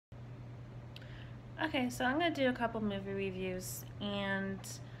Okay, so I'm going to do a couple movie reviews, and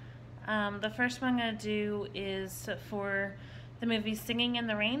the first one I'm going to do is for the movie Singing in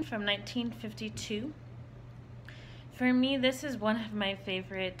the Rain from 1952. For me, this is one of my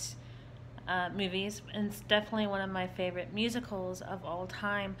favorite movies, and it's definitely one of my favorite musicals of all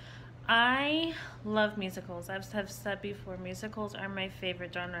time. I love musicals. I've said before, musicals are my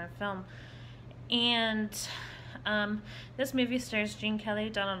favorite genre of film. And this movie stars Gene Kelly,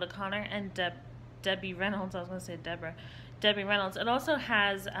 Donald O'Connor, and Debbie Reynolds. I was going to say Deborah. Debbie Reynolds. It also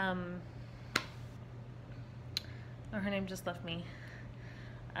has, oh, her name just left me.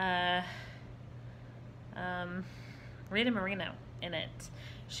 Rita Moreno in it.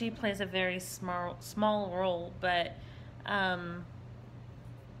 She plays a very small role, but and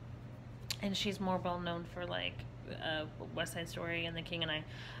she's more well known for like West Side Story and The King and I.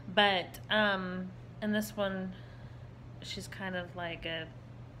 But in this one, she's kind of like a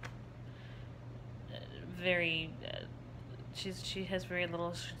very she has very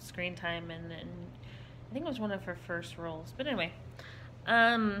little screen time, and I think it was one of her first roles. But anyway,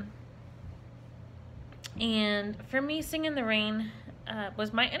 and for me, Sing in the Rain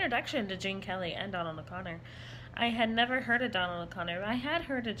was my introduction to Gene Kelly and Donald O'Connor. I had never heard of Donald O'Connor. I had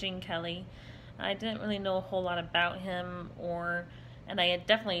heard of Gene Kelly. I didn't really know a whole lot about him, and I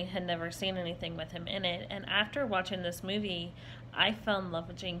definitely had never seen anything with him in it. And after watching this movie, I fell in love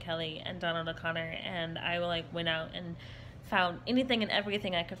with Gene Kelly and Donald O'Connor, and I went out and found anything and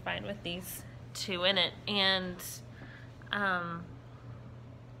everything I could find with these two in it. And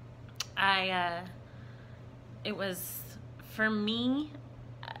it was, for me,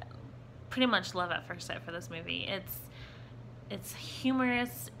 pretty much love at first sight for this movie. It's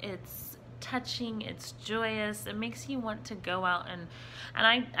humorous, it's touching, it's joyous. It makes you want to go out and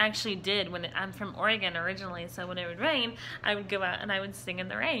I actually did I'm from Oregon originally, so when it would rain, I would go out and I would sing in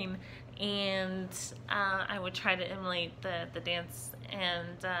the rain, and I would try to emulate the dance.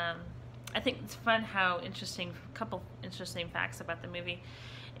 And I think it's fun how a couple interesting facts about the movie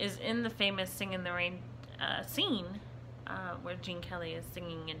is in the famous Sing in the Rain scene where Gene Kelly is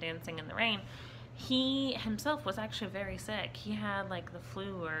singing and dancing in the rain. He himself was actually very sick. He had like the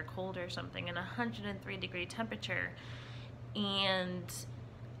flu or a cold or something, in 103-degree temperature. And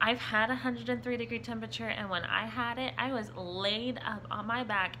I've had 103-degree temperature, and when I had it, I was laid up on my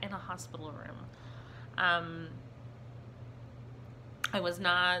back in a hospital room. I was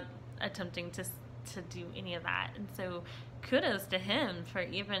not attempting to do any of that, and so kudos to him for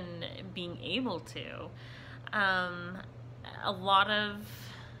even being able to. A lot of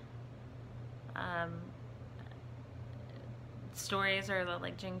stories are that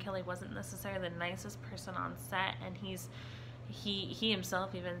like Gene Kelly wasn't necessarily the nicest person on set, and he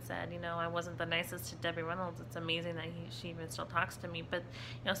himself even said, you know, I wasn't the nicest to Debbie Reynolds. It's amazing that she even still talks to me. But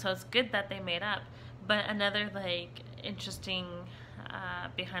you know, so it's good that they made up. But another like interesting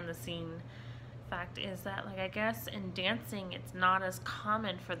behind the scene fact is that, like, I guess in dancing it's not as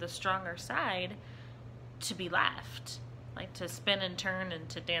common for the stronger side to be left. Like, to spin and turn and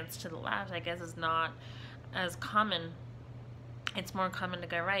to dance to the left, I guess, is not as common. It's more common to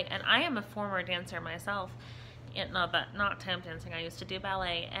go right. And I am a former dancer myself. Not tap dancing. I used to do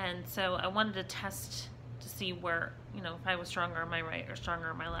ballet, and so I wanted to test to see where, you know, if I was stronger on my right or stronger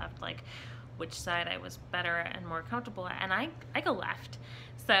on my left, like which side I was better and more comfortable at. And I go left,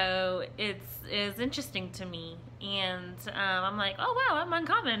 so it's interesting to me, and I'm like, oh wow, I'm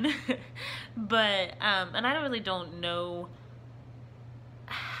uncommon. But and I don't know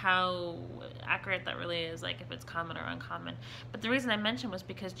how accurate that really is, like if it's common or uncommon. But the reason I mentioned was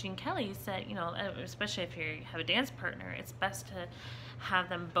because Gene Kelly said, you know, especially if you have a dance partner, it's best to have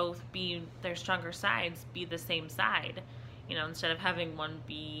them both be their stronger sides, be the same side, you know, instead of having one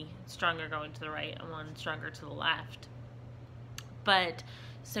be stronger going to the right and one stronger to the left. But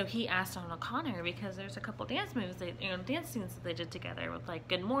so he asked on O'Connor, because there's a couple dance moves, dance scenes that they did together with like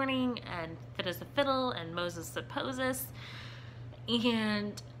Good Morning and Fit as a Fiddle and Moses Supposes.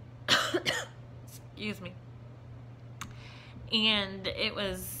 And excuse me. And it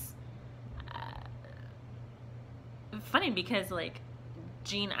was funny because like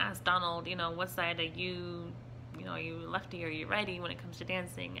Gene asked Donald, you know, what side are you, you know, are you lefty or are you righty when it comes to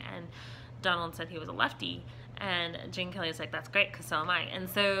dancing? And Donald said he was a lefty, and Gene Kelly was like, that's great, because so am I. And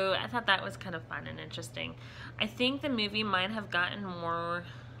so I thought that was kind of fun and interesting. I think the movie might have gotten more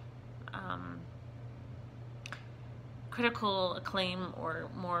critical acclaim, or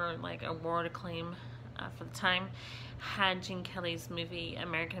more like award acclaim for the time, had Gene Kelly's movie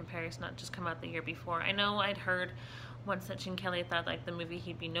American in Paris not just come out the year before. I know I'd heard once that Gene Kelly thought like the movie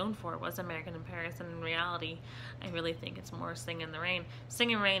he'd be known for was American in Paris, and in reality I really think it's more Sing in the Rain.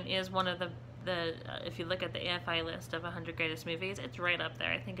 Sing in the Rain is one of if you look at the AFI list of 100 greatest movies, it's right up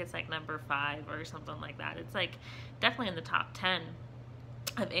there. I think it's like number 5 or something like that. It's like definitely in the top 10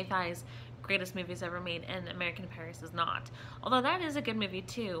 of AFI's greatest movies ever made, and American in Paris is not. Although that is a good movie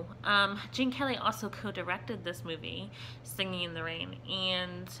too. Gene Kelly also co-directed this movie, Singing in the Rain,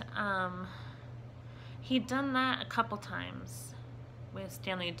 and he'd done that a couple times with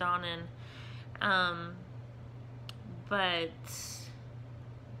Stanley Donen, but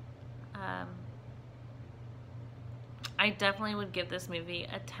I definitely would give this movie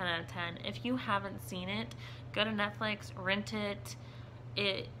a 10 out of 10. If you haven't seen it, go to Netflix, rent it.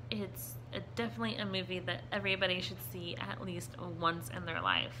 It's definitely a movie that everybody should see at least once in their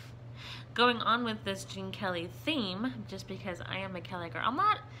life. Going on with this Gene Kelly theme, just because I am a Kelly girl,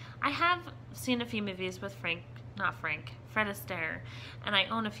 I have seen a few movies with Fred Astaire, and I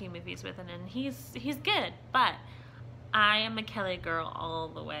own a few movies with him, and he's good, but I am a Kelly girl all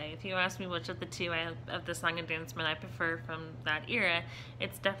the way. If you ask me which of the two of the Song and Dance Men I prefer from that era,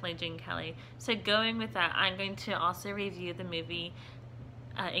 it's definitely Gene Kelly. So going with that, I'm going to also review the movie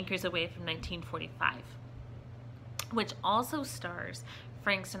Anchors Aweigh from 1945, which also stars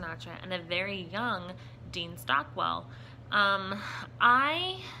Frank Sinatra and a very young Dean Stockwell.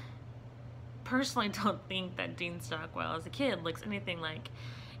 I personally don't think that Dean Stockwell as a kid looks anything like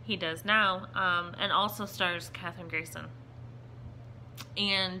he does now, and also stars Kathryn Grayson.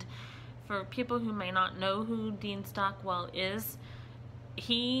 And for people who may not know who Dean Stockwell is,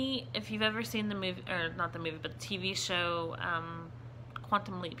 if you've ever seen the movie, or not the movie, but the TV show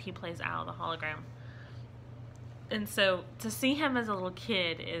Quantum Leap, he plays Al, the hologram. And so to see him as a little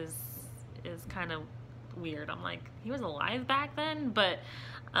kid is kind of weird. I'm like, he was alive back then, but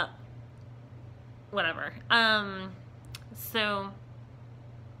whatever.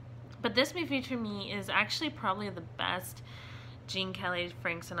 But this movie for me is actually probably the best Gene Kelly,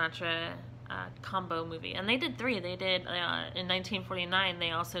 Frank Sinatra combo movie. And they did 3. They did, in 1949,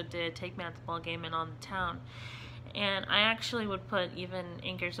 they also did Take Me Out to the Ball Game and On the Town. And I actually would put even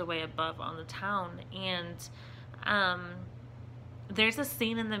Anchors Aweigh above On the Town. And there's a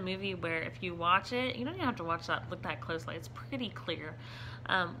scene in the movie where if you watch it, you don't even have to look that closely. It's pretty clear,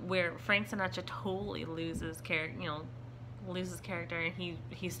 where Frank Sinatra totally loses character, and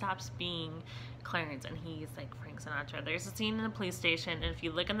he stops being Clarence, and he's like Frank Sinatra. There's a scene in the police station, and if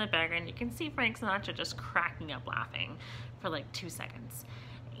you look in the background, you can see Frank Sinatra just cracking up laughing for like 2 seconds,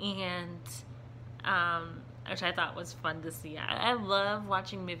 and which I thought was fun to see. I love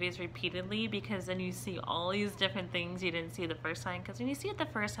watching movies repeatedly, because then you see all these different things you didn't see the first time, because when you see it the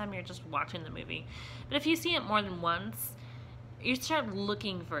first time, you're just watching the movie. But if you see it more than once, you start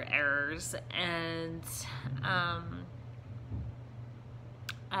looking for errors, and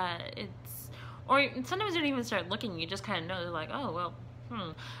or sometimes you don't even start looking, you just kind of know, like, oh, well,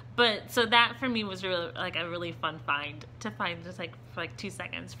 But, so that for me was really, like, a really fun find, to find just, like, for, like, 2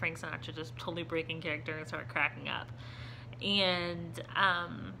 seconds, Frank Sinatra just totally breaking character and start cracking up. And,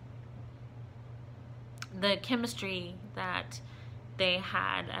 the chemistry that they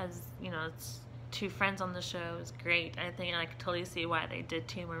had as, you know, it's 2 friends on the show is great. I think I could totally see why they did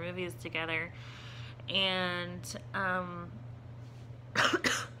 2 more movies together. And,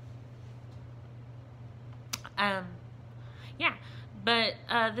 yeah, but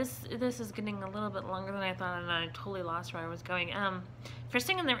this is getting a little bit longer than I thought, and I totally lost where I was going. For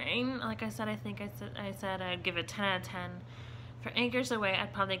Singin' in the Rain, like I said, I said I'd give it 10 out of 10. For Anchors Aweigh,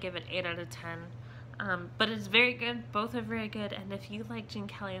 I'd probably give it 8 out of 10. But it's very good. Both are very good, and if you like Gene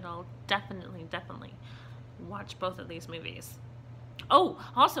Kelly at all, definitely watch both of these movies. Oh,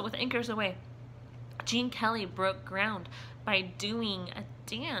 also with Anchors Aweigh, Gene Kelly broke ground by doing a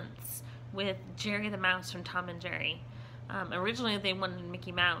dance with Jerry the Mouse from Tom and Jerry. Originally they wanted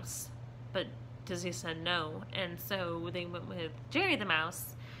Mickey Mouse, but Disney said no, and so they went with Jerry the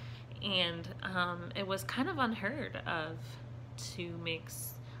Mouse, and it was kind of unheard of to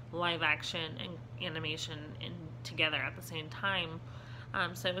mix live action and animation together at the same time.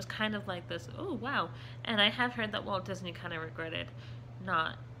 So it was kind of like this, oh wow. And I have heard that Walt Disney kind of regretted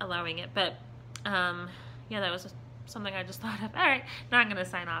not allowing it, but yeah, that was something I just thought of. Alright, now I'm going to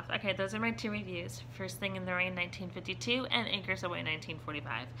sign off. Okay, those are my 2 reviews for Singin' in the Rain 1952 and Anchors Aweigh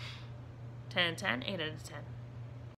 1945. 10 out of 10, 8 out of 10.